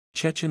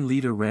Chechen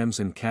leader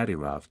Ramzan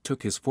Kadyrov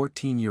took his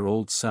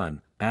 14-year-old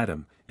son,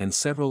 Adam, and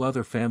several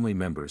other family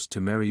members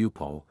to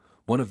Mariupol,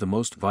 one of the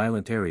most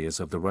violent areas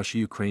of the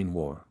Russia-Ukraine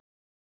war.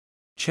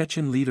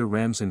 Chechen leader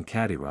Ramzan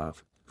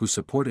Kadyrov, who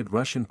supported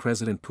Russian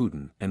President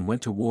Putin and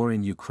went to war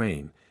in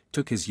Ukraine,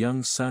 took his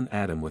young son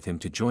Adam with him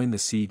to join the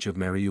siege of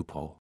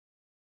Mariupol.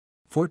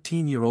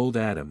 14-year-old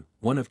Adam,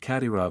 one of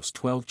Kadyrov's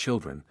 12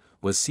 children,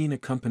 was seen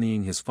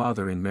accompanying his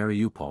father in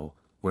Mariupol,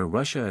 where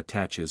Russia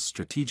attaches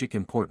strategic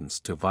importance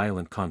to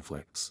violent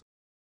conflicts.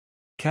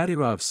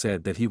 Kadyrov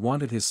said that he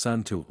wanted his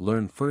son to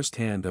learn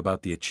firsthand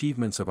about the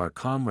achievements of our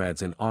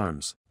comrades in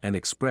arms, and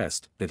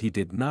expressed that he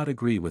did not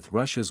agree with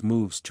Russia's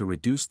moves to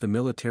reduce the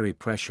military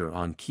pressure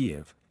on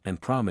Kiev, and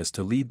promised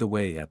to lead the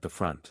way at the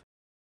front.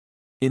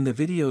 In the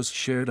videos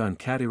shared on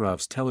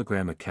Kadyrov's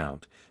Telegram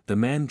account, the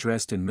man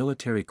dressed in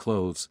military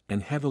clothes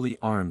and heavily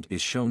armed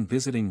is shown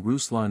visiting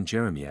Ruslan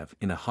Jeremiev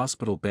in a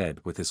hospital bed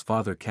with his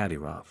father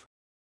Kadyrov.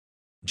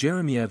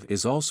 Jeremiev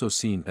is also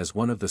seen as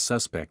one of the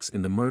suspects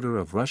in the murder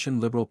of Russian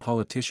liberal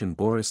politician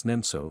Boris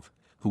Nemtsov,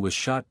 who was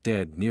shot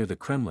dead near the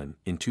Kremlin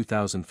in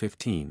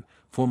 2015,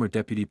 former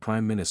deputy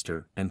prime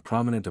minister and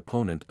prominent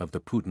opponent of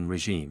the Putin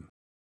regime.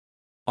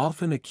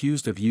 Often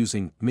accused of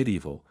using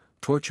medieval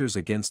tortures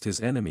against his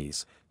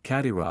enemies,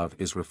 Kadyrov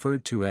is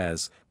referred to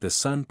as the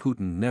son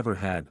Putin never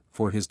had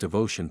for his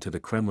devotion to the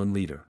Kremlin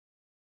leader.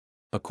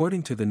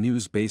 According to the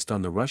news based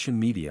on the Russian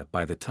media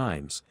by the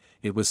Times,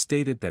 it was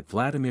stated that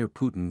Vladimir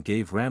Putin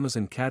gave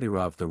Ramzan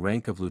Kadyrov the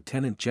rank of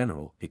lieutenant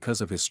general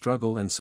because of his struggle and